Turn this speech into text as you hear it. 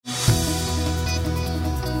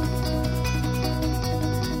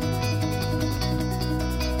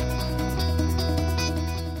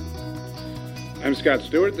I'm Scott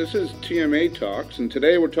Stewart. This is TMA Talks, and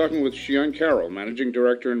today we're talking with Shion Carroll, Managing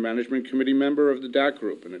Director and Management Committee member of the DAC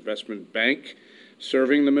Group, an investment bank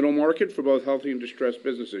serving the middle market for both healthy and distressed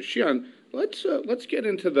businesses. Shion, let's get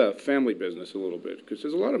into the family business a little bit, because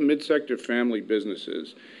there's a lot of mid-sector family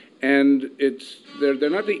businesses, and they're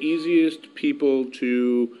not the easiest people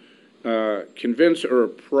to convince or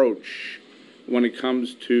approach when it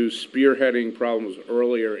comes to spearheading problems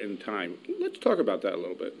earlier in time. Let's talk about that a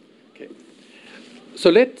little bit. Okay. So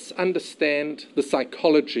let's understand the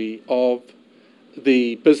psychology of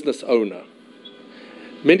the business owner.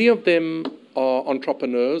 Many of them are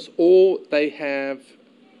entrepreneurs, or they're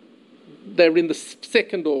in the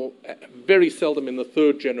second or very seldom in the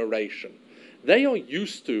third generation. They are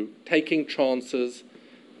used to taking chances,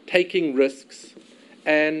 taking risks,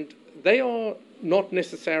 and they are not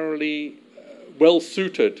necessarily well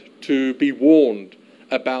suited to be warned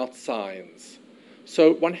about signs.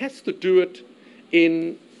 So one has to do it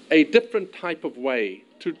in a different type of way,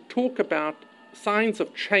 to talk about signs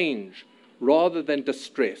of change rather than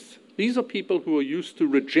distress. These are people who are used to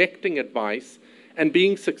rejecting advice and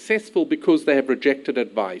being successful because they have rejected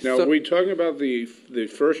advice. Now, are we talking about the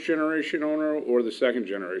first generation owner or the second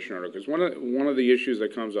generation owner? Because one of the issues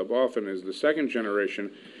that comes up often is the second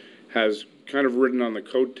generation has kind of ridden on the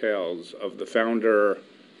coattails of the founder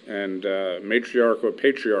and matriarch or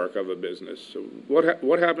patriarch of a business. So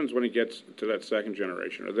what happens when it gets to that second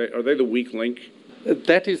generation? Are they the weak link?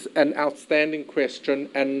 That is an outstanding question,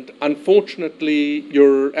 and unfortunately,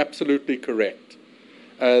 you're absolutely correct.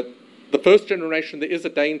 The first generation, there is a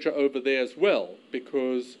danger over there as well,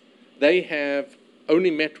 because they have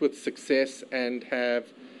only met with success and have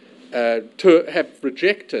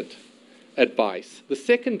rejected advice. The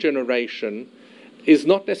second generation is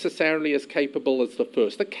not necessarily as capable as the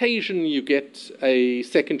first. Occasionally you get a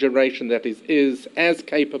second generation that is as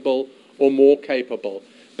capable or more capable,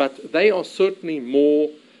 but they are certainly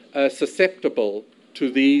more susceptible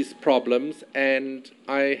to these problems, and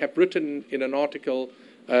I have written in an article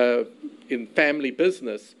in Family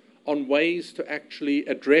Business on ways to actually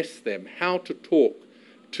address them, how to talk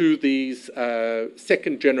to these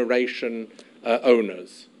second generation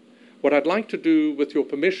owners. What I'd like to do, with your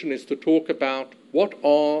permission, is to talk about what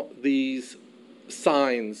are these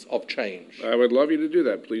signs of change. I would love you to do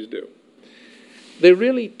that. Please do. There are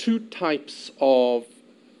really two types of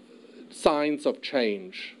signs of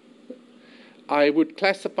change. I would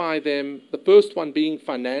classify them, the first one being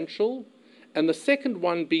financial, and the second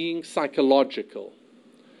one being psychological.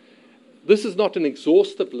 This is not an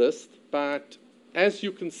exhaustive list, but as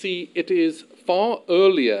you can see, it is far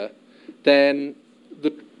earlier than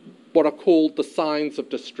what are called the signs of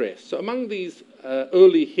distress. So among these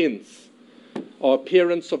early hints are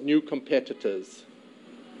appearance of new competitors,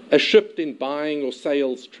 a shift in buying or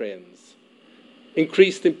sales trends,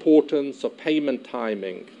 increased importance of payment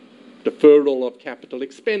timing, deferral of capital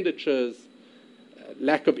expenditures,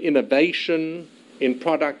 lack of innovation in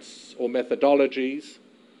products or methodologies,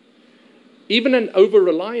 even an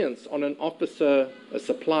over-reliance on an officer, a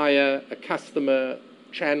supplier, a customer,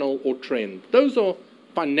 channel, or trend. Those are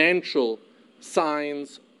financial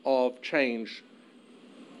signs of change.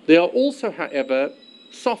 There are also, however,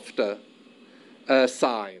 softer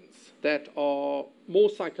signs that are more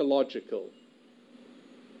psychological.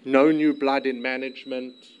 No new blood in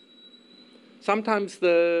management. Sometimes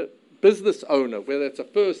the business owner, whether it's a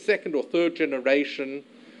first, second, or third generation,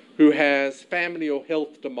 who has family or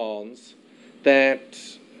health demands that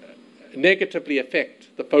negatively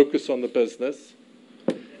affect the focus on the business.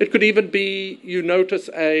 It could even be, you notice,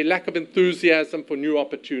 a lack of enthusiasm for new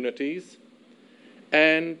opportunities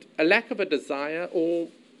and a lack of a desire, or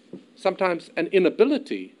sometimes an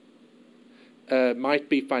inability. Might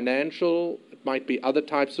be financial, it might be other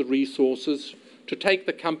types of resources to take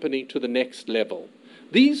the company to the next level.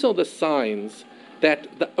 These are the signs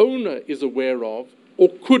that the owner is aware of or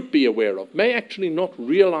could be aware of, may actually not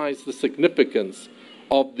realize the significance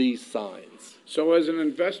of these signs. So as an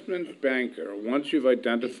investment banker, once you've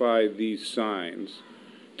identified these signs,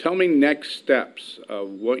 tell me next steps of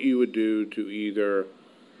what you would do to either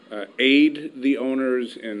aid the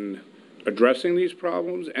owners in addressing these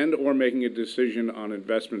problems and or making a decision on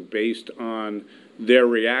investment based on their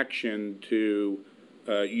reaction to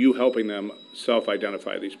you helping them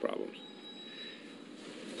self-identify these problems.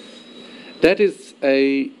 That is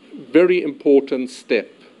a very important step.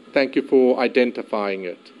 Thank you for identifying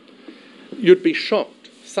it. You'd be shocked.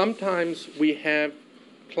 Sometimes we have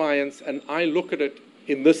clients, and I look at it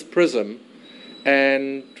in this prism,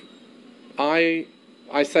 and I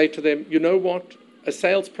say to them, you know what? A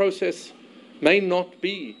sales process may not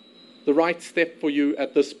be the right step for you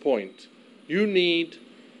at this point. you need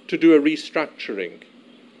to do a restructuring.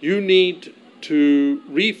 You need to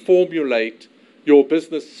reformulate your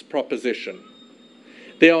business proposition.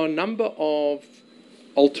 There are a number of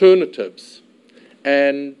alternatives,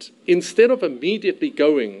 and instead of immediately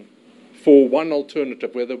going for one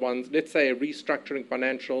alternative, whether one's, let's say, a restructuring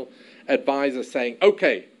financial advisor saying,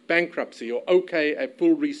 okay, bankruptcy, or okay, a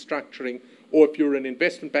full restructuring, or if you're an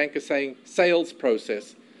investment banker saying sales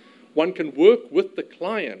process, one can work with the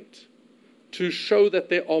client to show that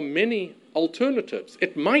there are many alternatives.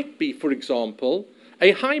 It might be, for example,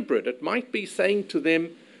 a hybrid. It might be saying to them,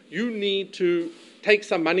 you need to take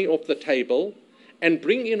some money off the table and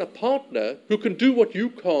bring in a partner who can do what you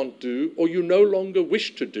can't do or you no longer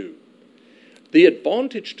wish to do. The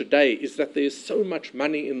advantage today is that there's so much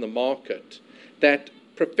money in the market that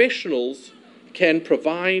professionals can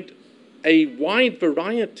provide a wide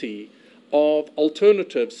variety of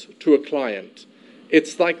alternatives to a client.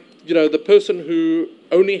 It's like, the person who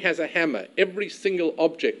only has a hammer. Every single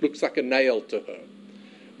object looks like a nail to her.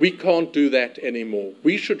 We can't do that anymore.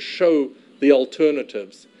 We should show the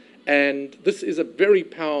alternatives. And this is a very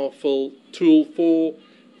powerful tool for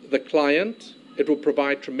the client. It will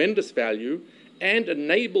provide tremendous value and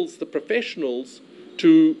enables the professionals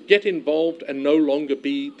to get involved and no longer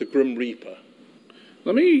be the Grim Reaper.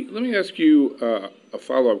 Let me ask you a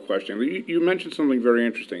follow-up question. You mentioned something very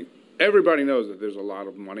interesting. Everybody knows that there's a lot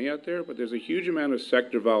of money out there, but there's a huge amount of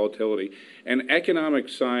sector volatility, and economic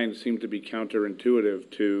signs seem to be counterintuitive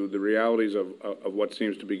to the realities of what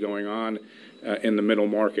seems to be going on in the middle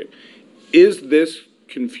market. Is this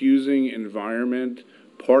confusing environment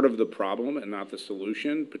part of the problem and not the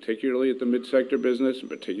solution, particularly at the mid-sector business and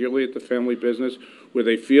particularly at the family business, where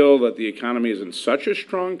they feel that the economy is in such a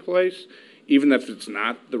strong place, even if it's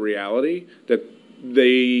not the reality, that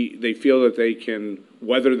they feel that they can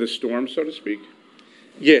weather the storm, so to speak?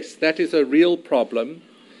 Yes, that is a real problem.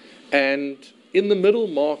 And in the middle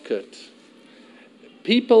market,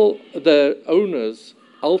 the owners,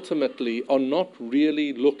 ultimately are not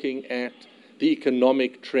really looking at the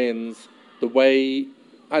economic trends the way,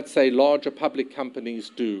 I'd say, larger public companies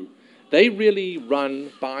do. They really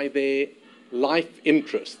run by their life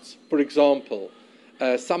interests. For example,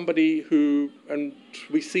 somebody who, and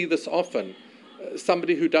we see this often,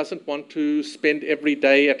 somebody who doesn't want to spend every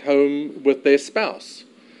day at home with their spouse.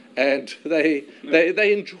 And they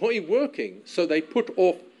enjoy working, so they put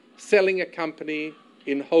off selling a company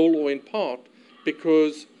in whole or in part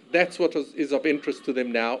because that's what is of interest to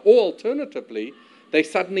them now. Or alternatively, they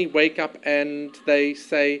suddenly wake up and they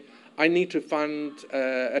say, I need to fund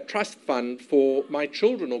a trust fund for my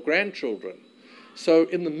children or grandchildren. So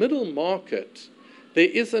in the middle market, there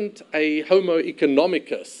isn't a homo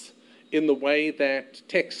economicus in the way that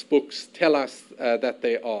textbooks tell us that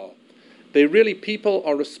they are. People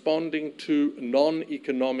are responding to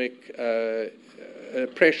non-economic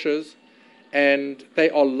pressures, and they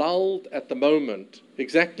are lulled at the moment,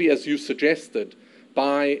 exactly as you suggested,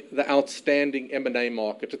 by the outstanding M&A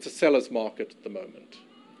market. It's a seller's market at the moment.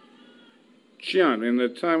 Xian, in the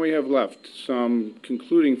time we have left, some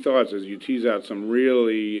concluding thoughts as you tease out some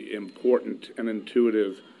really important and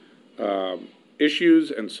intuitive issues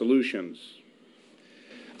and solutions.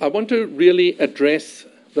 I want to really address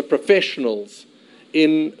the professionals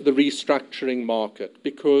in the restructuring market,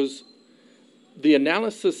 because the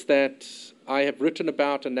analysis that I have written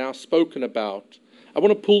about and now spoken about, I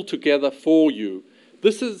want to pull together for you.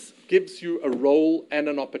 This gives you a role and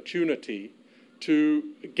an opportunity to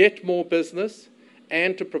get more business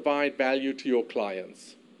and to provide value to your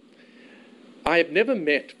clients. I have never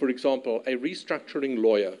met, for example, a restructuring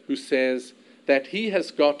lawyer who says that he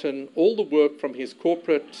has gotten all the work from his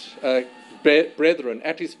corporate brethren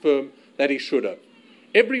at his firm that he should have.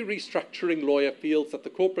 Every restructuring lawyer feels that the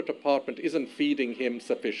corporate department isn't feeding him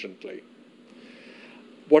sufficiently.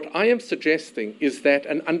 What I am suggesting is that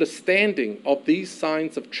an understanding of these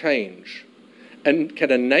signs of change and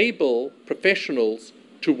can enable professionals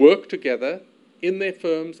to work together in their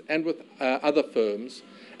firms and with other firms,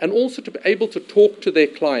 and also to be able to talk to their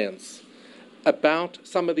clients about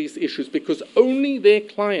some of these issues, because only their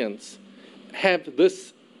clients have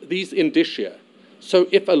these indicia. So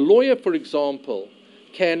if a lawyer, for example,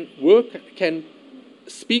 can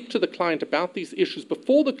speak to the client about these issues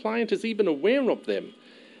before the client is even aware of them,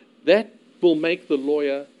 that will make the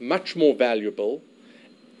lawyer much more valuable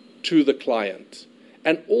to the client,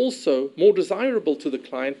 and also more desirable to the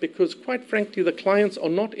client, because quite frankly, the clients are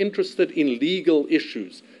not interested in legal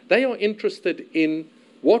issues. They are interested in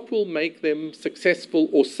what will make them successful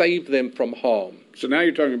or save them from harm. So now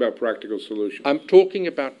you're talking about practical solutions. I'm talking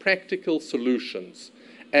about practical solutions.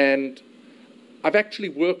 And I've actually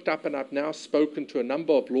worked up and I've now spoken to a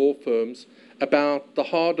number of law firms about the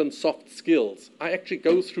hard and soft skills. I actually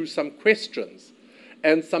go through some questions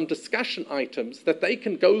and some discussion items that they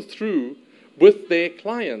can go through with their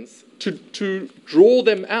clients to draw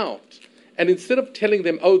them out. And instead of telling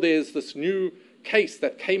them, oh, there's this new case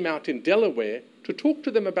that came out in Delaware, to talk to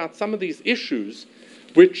them about some of these issues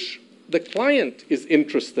which the client is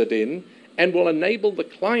interested in and will enable the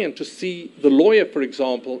client to see the lawyer, for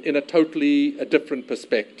example, in a totally different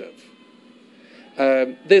perspective.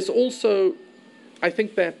 There's also, I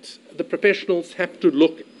think that the professionals have to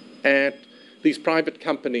look at these private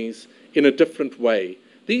companies in a different way.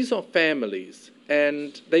 These are families,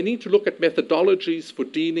 and they need to look at methodologies for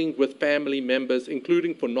dealing with family members,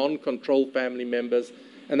 including for non-controlled family members,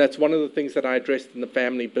 and that's one of the things that I addressed in the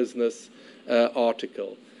Family Business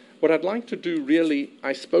article. What I'd like to do really,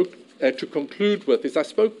 I spoke to conclude with, is I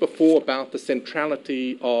spoke before about the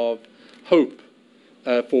centrality of hope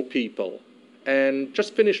for people, and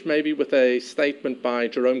just finish maybe with a statement by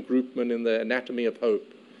Jerome Groopman in The Anatomy of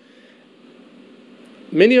Hope.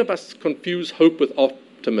 Many of us confuse hope with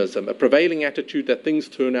optimism, a prevailing attitude that things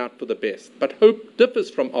turn out for the best. But hope differs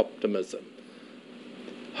from optimism.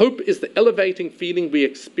 Hope is the elevating feeling we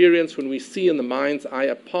experience when we see in the mind's eye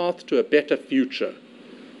a path to a better future.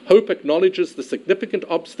 Hope acknowledges the significant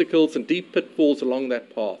obstacles and deep pitfalls along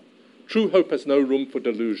that path. True hope has no room for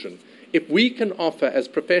delusion. If we can offer as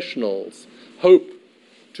professionals hope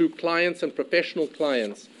to clients and professional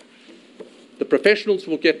clients, the professionals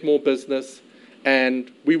will get more business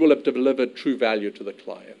and we will have delivered true value to the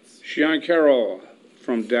clients. Shion Carroll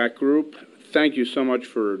from DAC Group, thank you so much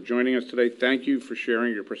for joining us today. Thank you for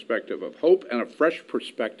sharing your perspective of hope and a fresh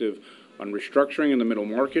perspective on restructuring in the middle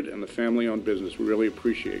market and the family-owned business. We really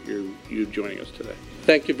appreciate you joining us today.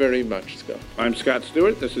 Thank you very much, Scott. I'm Scott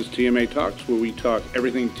Stewart. This is TMA Talks, where we talk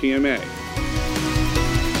everything TMA.